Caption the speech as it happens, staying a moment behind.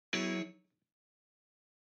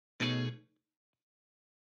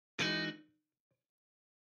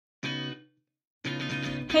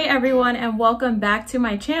Hey everyone, and welcome back to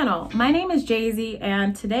my channel. My name is Jay-Z,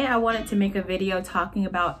 and today I wanted to make a video talking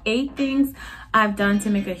about 8 things I've done to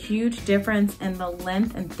make a huge difference in the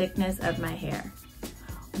length and thickness of my hair.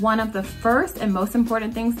 One of the first and most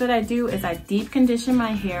important things that I do is I deep condition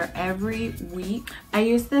my hair every week. I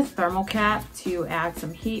use this thermal cap to add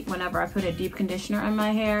some heat whenever I put a deep conditioner in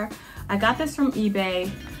my hair. I got this from eBay,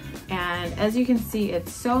 and as you can see,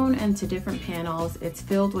 it's sewn into different panels. It's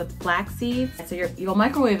filled with flax seeds. So you'll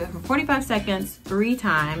microwave it for 45 seconds 3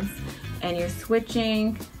 times, and you're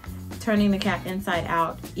turning the cap inside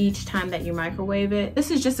out each time that you microwave it.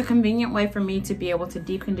 This is just a convenient way for me to be able to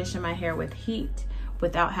deep condition my hair with heat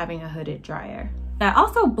without having a hooded dryer. I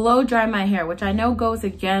also blow dry my hair, which I know goes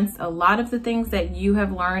against a lot of the things that you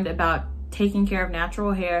have learned about taking care of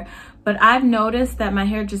natural hair, but I've noticed that my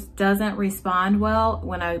hair just doesn't respond well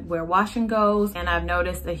when I wear wash and goes, and I've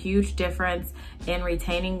noticed a huge difference in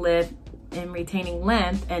retaining length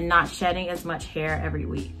and not shedding as much hair every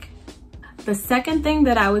week. The second thing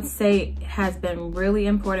that I would say has been really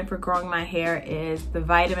important for growing my hair is the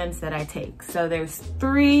vitamins that I take. So there's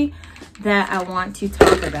 3 that I want to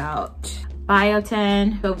talk about: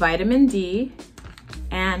 biotin, so vitamin D,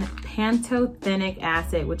 and pantothenic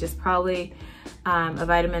acid, which is probably a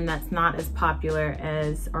vitamin that's not as popular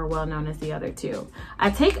as or well known as the other 2. I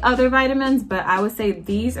take other vitamins, but I would say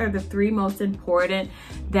these are the 3 most important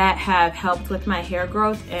that have helped with my hair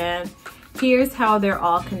growth, and here's how they're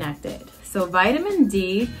all connected. So vitamin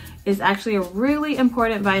D is actually a really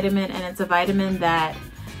important vitamin, and it's a vitamin that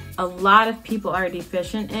a lot of people are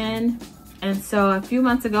deficient in. And so a few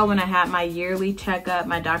months ago when I had my yearly checkup,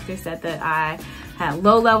 my doctor said that I had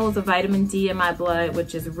low levels of vitamin D in my blood,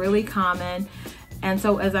 which is really common. And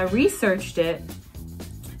so as I researched it,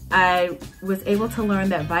 I was able to learn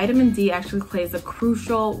that vitamin D actually plays a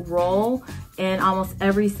crucial role in almost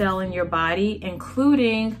every cell in your body,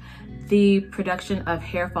 including the production of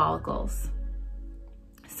hair follicles.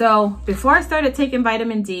 So before I started taking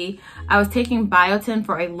vitamin D, I was taking biotin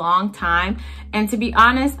for a long time. And to be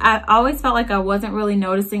honest, I always felt like I wasn't really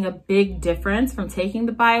noticing a big difference from taking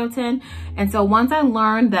the biotin. And so once I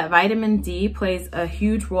learned that vitamin D plays a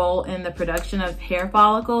huge role in the production of hair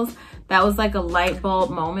follicles, that was like a light bulb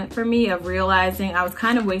moment for me of realizing I was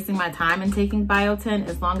kind of wasting my time in taking biotin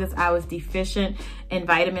as long as I was deficient in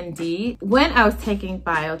vitamin D. When I was taking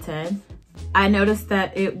biotin, I noticed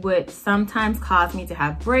that it would sometimes cause me to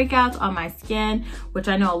have breakouts on my skin, which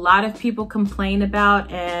I know a lot of people complain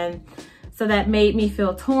about, and so that made me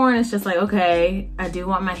feel torn. It's just like, okay, I do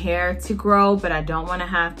want my hair to grow, but I don't want to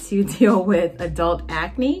have to deal with adult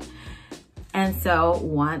acne. And so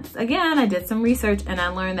once again, I did some research and I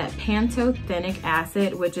learned that pantothenic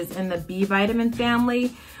acid, which is in the B vitamin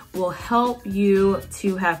family, will help you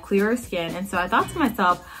to have clearer skin. And so I thought to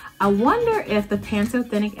myself, I wonder if the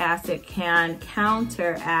pantothenic acid can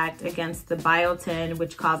counteract against the biotin,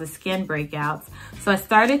 which causes skin breakouts. So I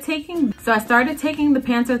started taking the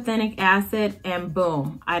pantothenic acid, and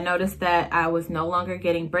boom, I noticed that I was no longer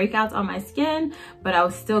getting breakouts on my skin, but I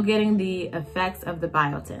was still getting the effects of the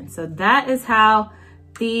biotin. So that is how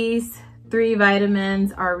these 3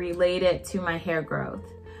 vitamins are related to my hair growth.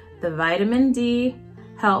 The vitamin D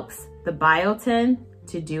helps the biotin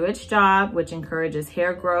to do its job, which encourages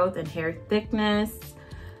hair growth and hair thickness.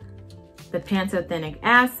 The pantothenic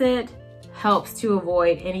acid helps to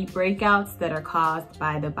avoid any breakouts that are caused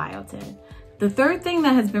by the biotin. The third thing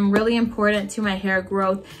that has been really important to my hair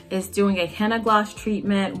growth is doing a henna gloss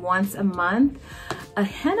treatment once a month. A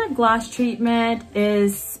henna gloss treatment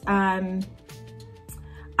is,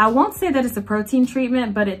 I won't say that it's a protein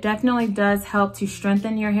treatment, but it definitely does help to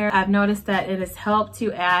strengthen your hair. I've noticed that it has helped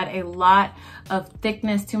to add a lot of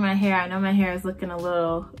thickness to my hair. I know my hair is looking a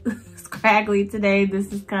little scraggly today.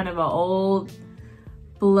 This is kind of an old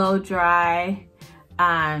blow dry,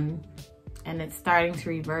 and it's starting to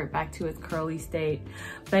revert back to its curly state.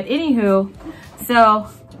 But anywho, so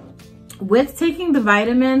with taking the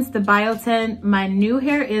vitamins, the biotin, my new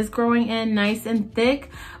hair is growing in nice and thick.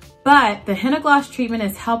 But the henna gloss treatment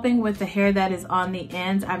is helping with the hair that is on the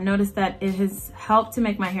ends. I've noticed that it has helped to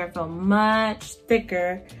make my hair feel much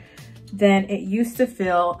thicker than it used to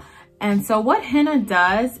feel. And so what henna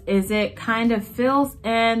does is it kind of fills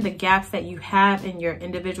in the gaps that you have in your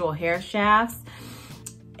individual hair shafts.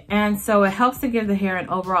 And so it helps to give the hair an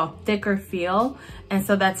overall thicker feel. And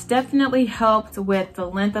so that's definitely helped with the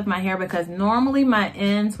length of my hair, because normally my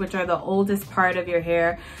ends, which are the oldest part of your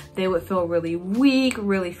hair, they would feel really weak,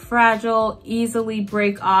 really fragile, easily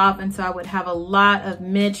break off. And so I would have a lot of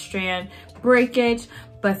mid-strand breakage.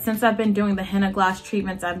 But since I've been doing the henna gloss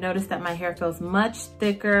treatments, I've noticed that my hair feels much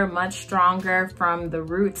thicker, much stronger from the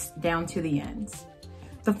roots down to the ends.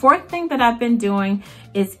 The fourth thing that I've been doing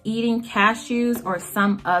is eating cashews or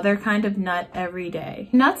some other kind of nut every day.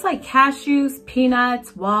 Nuts like cashews,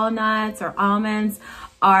 peanuts, walnuts, or almonds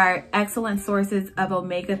are excellent sources of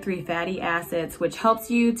omega-3 fatty acids, which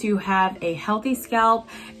helps you to have a healthy scalp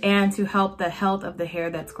and to help the health of the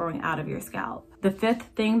hair that's growing out of your scalp. The fifth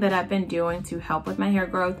thing that I've been doing to help with my hair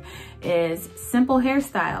growth is simple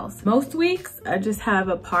hairstyles. Most weeks, I just have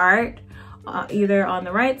a part either on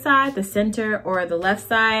the right side, the center, or the left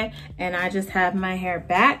side, and I just have my hair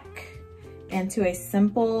back into a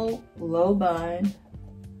simple low bun.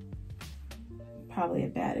 Probably a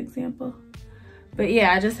bad example. But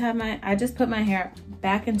yeah, I just put my hair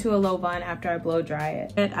back into a low bun after I blow dry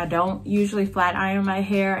it. I don't usually flat iron my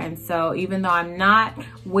hair, and so even though I'm not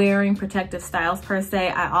wearing protective styles per se,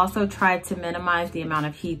 I also try to minimize the amount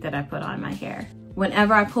of heat that I put on my hair.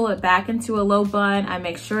 Whenever I pull it back into a low bun, I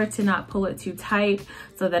make sure to not pull it too tight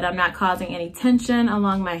so that I'm not causing any tension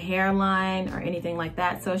along my hairline or anything like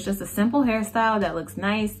that. So it's just a simple hairstyle that looks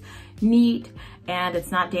nice, neat, and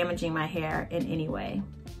it's not damaging my hair in any way.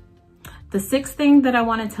 The sixth thing that I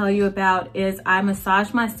want to tell you about is I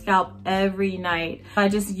massage my scalp every night. I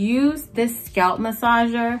just use this scalp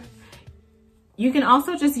massager. You can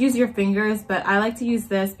also just use your fingers, but I like to use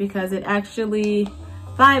this because it actually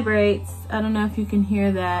vibrates. I don't know if you can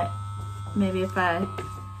hear that. Maybe if I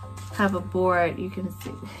have a board, you can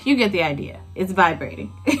see. You get the idea. It's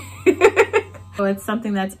vibrating. So it's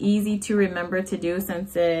something that's easy to remember to do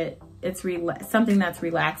since it's something that's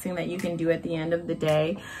relaxing that you can do at the end of the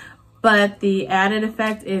day. But the added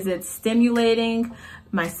effect is it's stimulating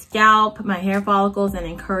my scalp, my hair follicles, and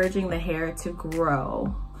encouraging the hair to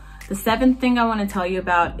grow. The seventh thing I want to tell you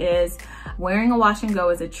about is wearing a wash and go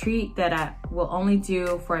is a treat that I will only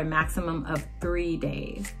do for a maximum of 3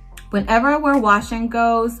 days. Whenever I wear wash and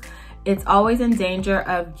goes, it's always in danger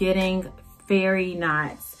of getting fairy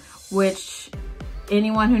knots, which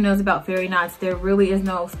anyone who knows about fairy knots, there really is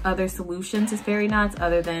no other solution to fairy knots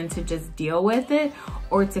other than to just deal with it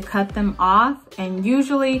or to cut them off. And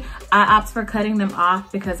usually I opt for cutting them off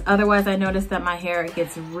because otherwise I notice that my hair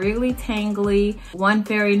gets really tangly. One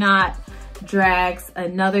fairy knot drags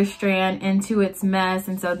another strand into its mess,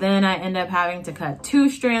 and so then I end up having to cut 2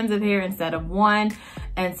 strands of hair instead of 1.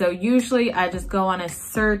 And so usually I just go on a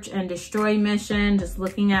search and destroy mission, just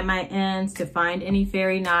looking at my ends to find any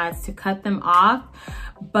fairy knots to cut them off.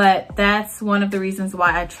 But that's one of the reasons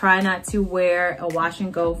why I try not to wear a wash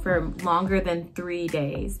and go for longer than 3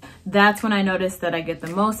 days. That's when I notice that I get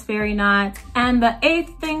the most fairy knots. And the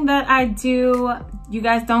 8th thing that I do, you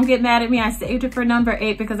guys don't get mad at me, I saved it for number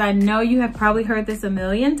 8 because I know you have probably heard this a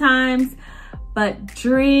million times, but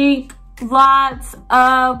drink lots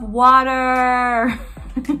of water.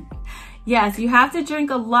 Yes, you have to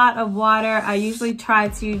drink a lot of water. I usually try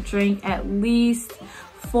to drink at least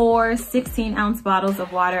 4 16-ounce bottles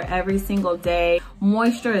of water every single day.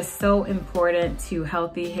 Moisture is so important to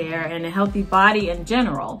healthy hair and a healthy body in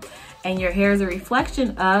general. And your hair is a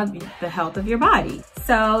reflection of the health of your body.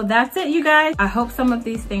 So that's it, you guys. I hope some of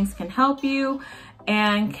these things can help you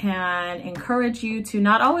and can encourage you to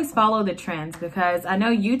not always follow the trends, because I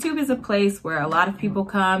know YouTube is a place where a lot of people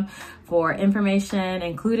come for information,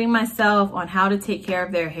 including myself, on how to take care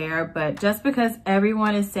of their hair. But just because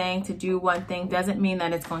everyone is saying to do one thing doesn't mean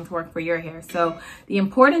that it's going to work for your hair. So the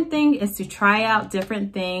important thing is to try out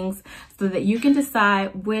different things so that you can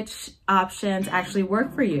decide which options actually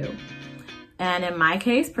work for you. And in my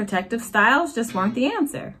case, protective styles just weren't the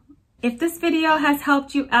answer. If this video has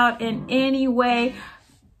helped you out in any way,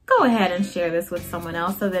 go ahead and share this with someone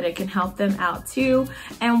else so that it can help them out too.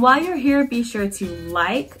 And while you're here, be sure to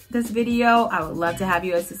like this video. I would love to have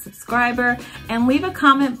you as a subscriber, and leave a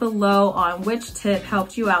comment below on which tip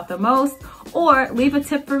helped you out the most, or leave a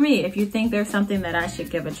tip for me if you think there's something that I should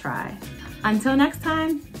give a try. Until next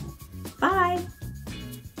time, bye.